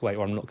it this way,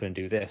 or I'm not going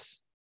to do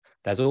this.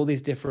 There's all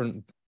these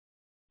different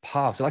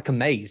paths, like a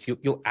maze.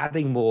 You're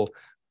adding more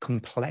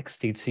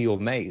complexity to your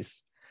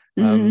maze.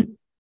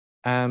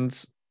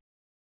 And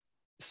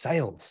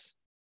sales,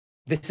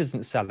 this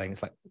isn't selling.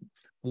 It's like,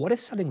 what if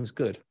selling was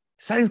good?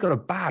 Selling's got a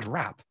bad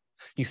rap.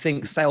 You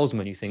think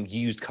salesman, you think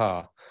used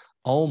car.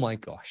 Oh my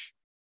gosh.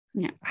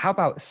 Yeah. How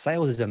about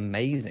sales is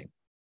amazing?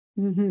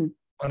 On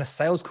a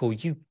sales call,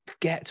 you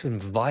get to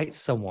invite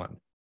someone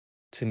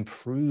to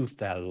improve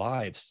their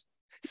lives.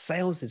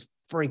 Sales is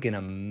friggin'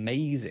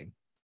 amazing.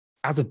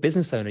 As a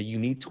business owner, you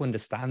need to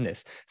understand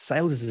this.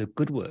 Sales is a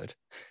good word.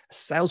 A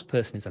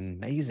salesperson is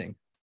amazing.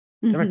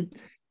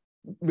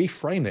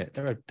 Reframe it.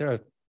 They're an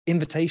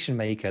invitation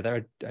maker.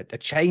 They're a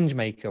change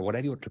maker,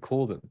 whatever you want to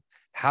call them.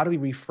 How do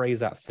we rephrase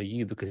that for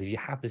you? Because if you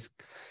have this,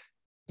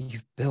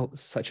 you've built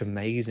such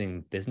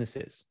amazing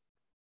businesses.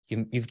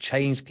 You've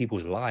changed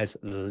people's lives,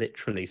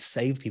 literally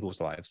saved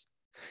people's lives.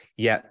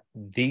 Yet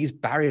these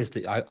barriers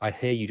that I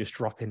hear you just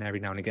drop in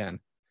every now and again,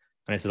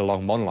 and this is a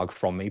long monologue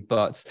from me,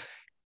 but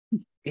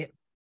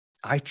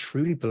I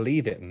truly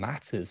believe it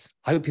matters.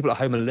 I hope people at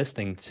home are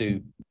listening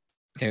to,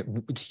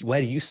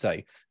 where do you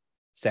say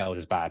sales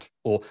is bad,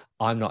 or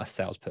I'm not a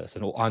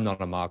salesperson, or I'm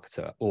not a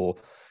marketer, or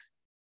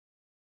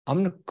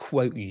I'm going to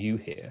quote you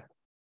here.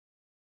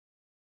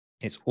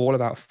 It's all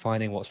about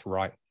finding what's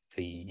right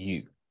for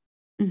you.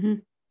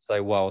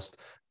 So whilst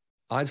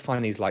I'd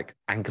find these like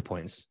anchor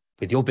points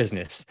with your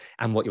business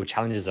and what your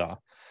challenges are,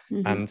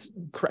 and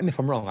correct me if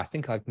I'm wrong, I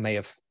think I may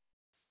have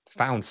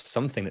found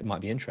something that might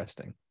be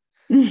interesting.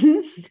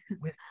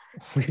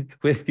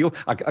 with your,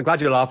 I'm glad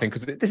you're laughing,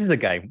 because this is a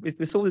game.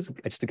 It's always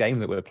just a game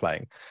that we're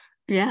playing.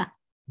 Yeah.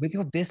 With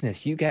your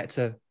business, you get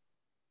to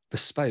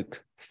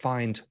bespoke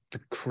find the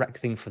correct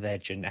thing for their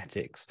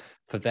genetics,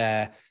 for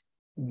their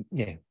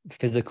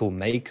physical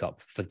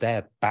makeup, for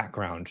their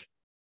background,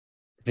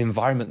 the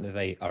environment that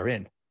they are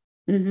in.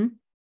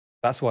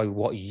 That's why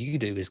what you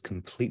do is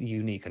completely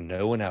unique, and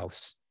no one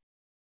else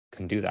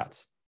can do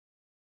that.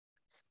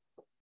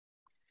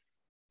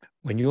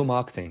 When you're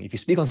marketing, if you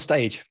speak on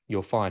stage,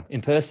 you're fine.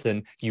 In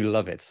person, you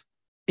love it.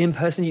 In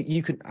person,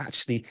 you can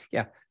actually,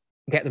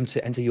 get them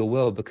to enter your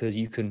world, because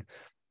you can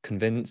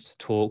convince,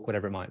 talk,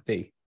 whatever it might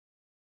be.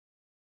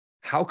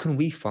 How can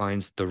we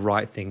find the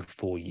right thing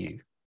for you?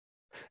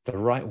 The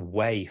right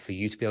way for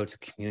you to be able to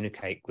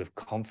communicate with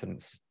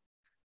confidence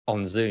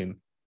on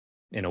Zoom,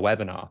 in a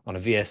webinar, on a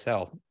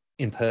VSL,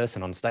 in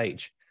person, on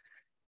stage?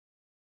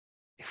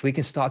 If we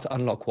can start to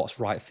unlock what's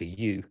right for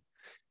you,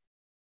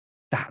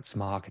 that's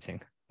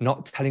marketing.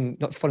 Not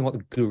following what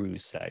the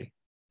gurus say,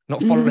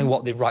 not following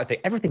what the right thing.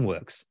 Everything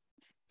works.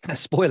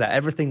 Spoiler,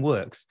 everything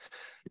works.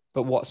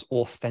 But what's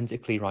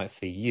authentically right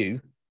for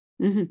you,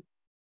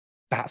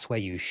 that's where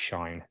you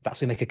shine. That's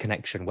where you make a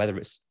connection, whether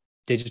it's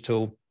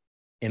digital,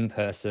 in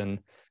person,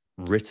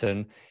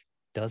 written,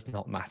 does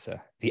not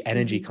matter. The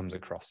energy comes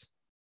across.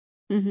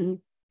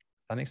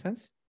 That makes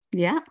sense?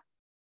 Yeah.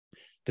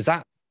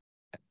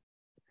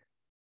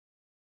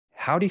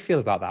 How do you feel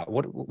about that?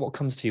 What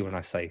comes to you when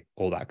I say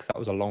all that? Because that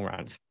was a long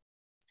rant.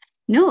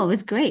 No, it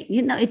was great.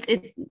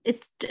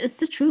 It's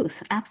the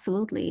truth.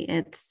 Absolutely.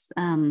 It's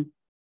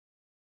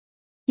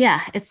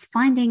it's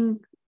finding,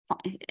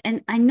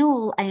 and I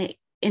know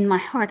in my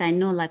heart, I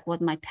know like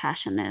what my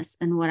passion is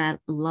and what I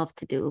love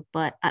to do,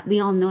 but we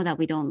all know that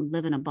we don't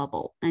live in a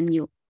bubble, and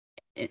you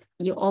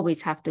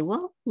always have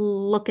to,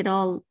 look at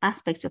all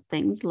aspects of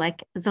things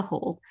like as a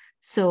whole.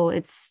 So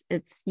it's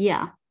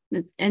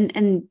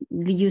and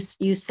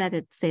you said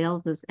it,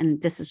 sales is,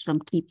 and this is from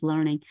keep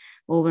learning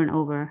over and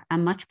over.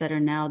 I'm much better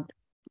now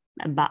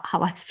about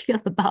how I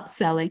feel about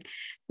selling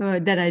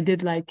that I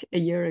did like a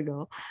year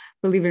ago,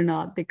 believe it or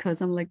not,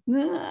 because I'm like,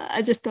 nah,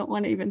 I just don't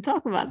want to even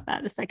talk about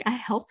that. It's like I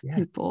help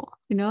people,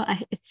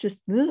 it's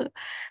just,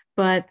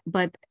 but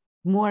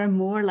more and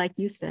more, like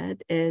you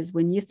said, is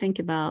when you think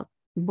about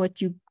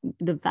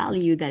the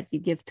value that you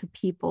give to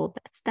people,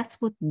 that's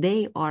what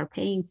they are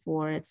paying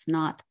for. It's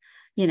not,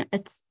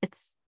 it's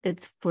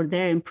for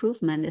their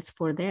improvement, it's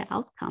for their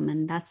outcome,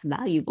 and that's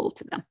valuable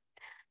to them.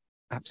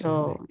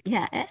 Absolutely. So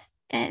yeah,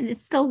 and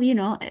it's still,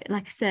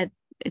 like I said,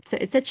 it's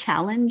a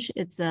challenge.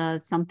 It's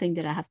something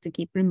that I have to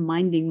keep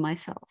reminding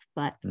myself.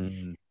 But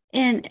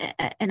and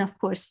of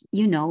course,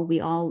 we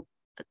all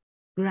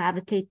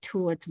gravitate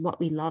towards what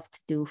we love to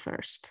do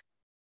first.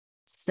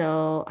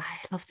 So I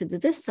love to do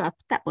this, so I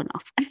put that one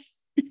off.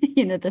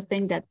 The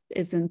thing that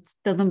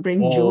doesn't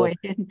bring joy.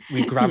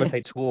 We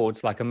gravitate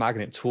towards, like a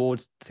magnet,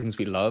 towards things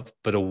we love,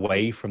 but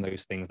away from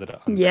those things that are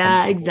uncomfortable.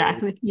 Yeah,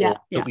 exactly. Yeah,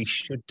 that we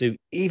should do,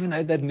 even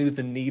though they'd move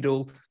the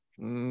needle.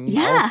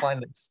 I'll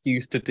find an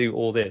excuse to do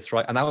all this,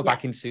 right? And now we're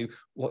back into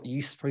what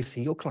you probably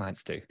see your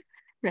clients do.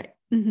 Right.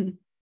 Mm-hmm.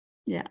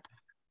 Yeah.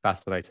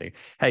 Fascinating.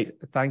 Hey,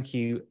 thank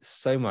you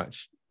so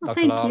much. Well,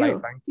 Dr.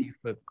 Laleh, thank you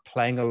for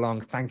playing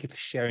along. Thank you for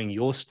sharing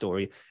your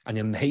story and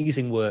the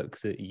amazing work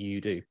that you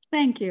do.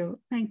 Thank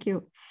you. Thank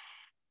you.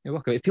 You're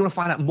welcome. If you want to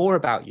find out more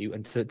about you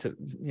and to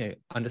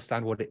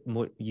understand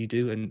what you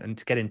do and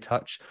to get in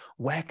touch,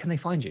 where can they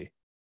find you?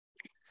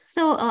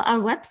 So our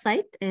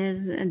website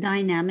is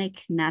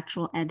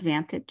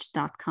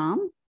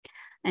dynamicnaturaladvantage.com.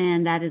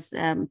 And that is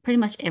pretty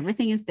much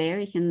everything is there.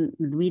 You can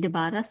read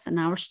about us and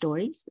our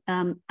stories.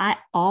 I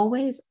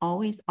always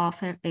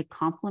offer a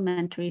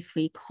complimentary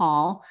free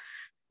call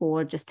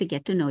just to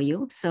get to know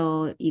you.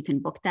 So you can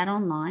book that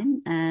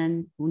online,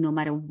 and no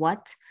matter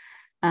what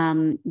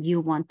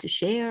you want to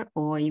share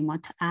or you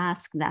want to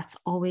ask, that's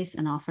always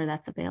an offer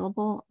that's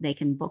available. They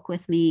can book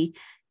with me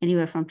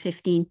anywhere from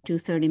 15 to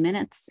 30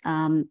 minutes.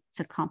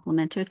 It's a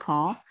complimentary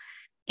call,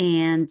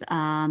 and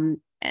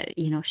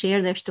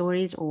share their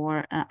stories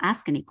or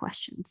ask any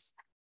questions.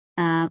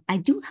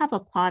 I do have a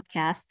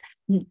podcast,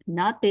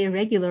 not very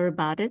regular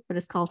about it, but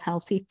it's called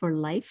Healthy for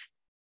Life.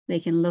 They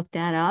can look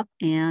that up,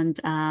 and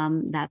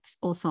that's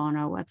also on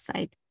our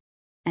website.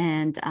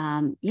 And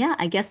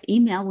I guess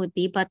email would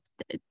be, but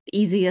the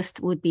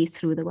easiest would be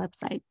through the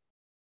website.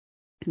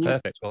 Yeah.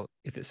 Perfect. Well,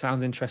 if it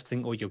sounds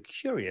interesting or you're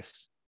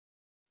curious,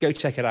 go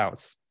check it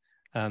out.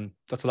 Dr.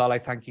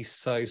 Laleh, thank you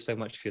so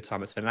much for your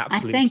time. It's been an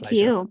absolute pleasure. Thank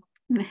you.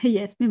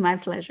 Yes, it's been my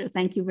pleasure.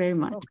 Thank you very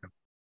much. Welcome.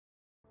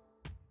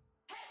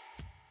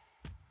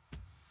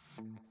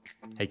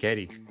 Hey,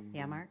 Katie.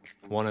 Yeah, Mark?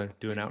 Want to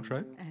do an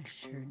outro? I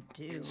sure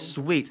do.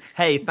 Sweet.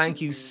 Hey, thank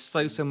you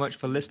so much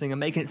for listening and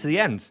making it to the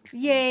end.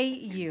 Yay,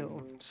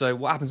 you. So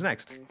what happens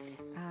next?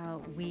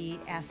 We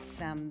ask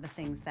them the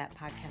things that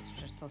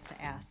podcasters are supposed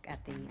to ask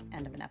at the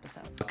end of an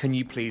episode. Can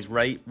you please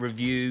rate,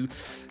 review,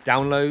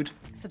 download?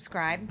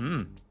 Subscribe.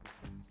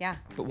 Yeah.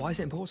 But why is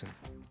it important?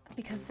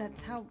 Because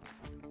that's how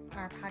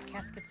our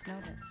podcast gets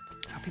noticed.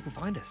 It's how people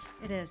find us.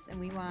 It is, and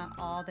we want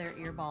all their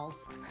earballs.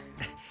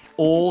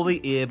 All the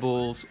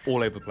earballs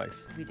all over the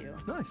place. We do.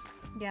 Nice.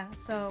 Yeah,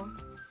 so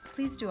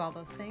please do all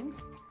those things.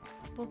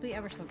 We'll be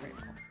ever so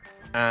grateful.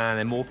 And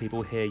then more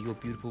people hear your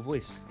beautiful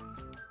voice.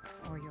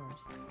 Or yours.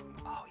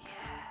 Oh,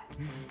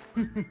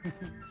 yeah.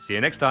 See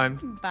you next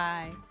time.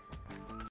 Bye.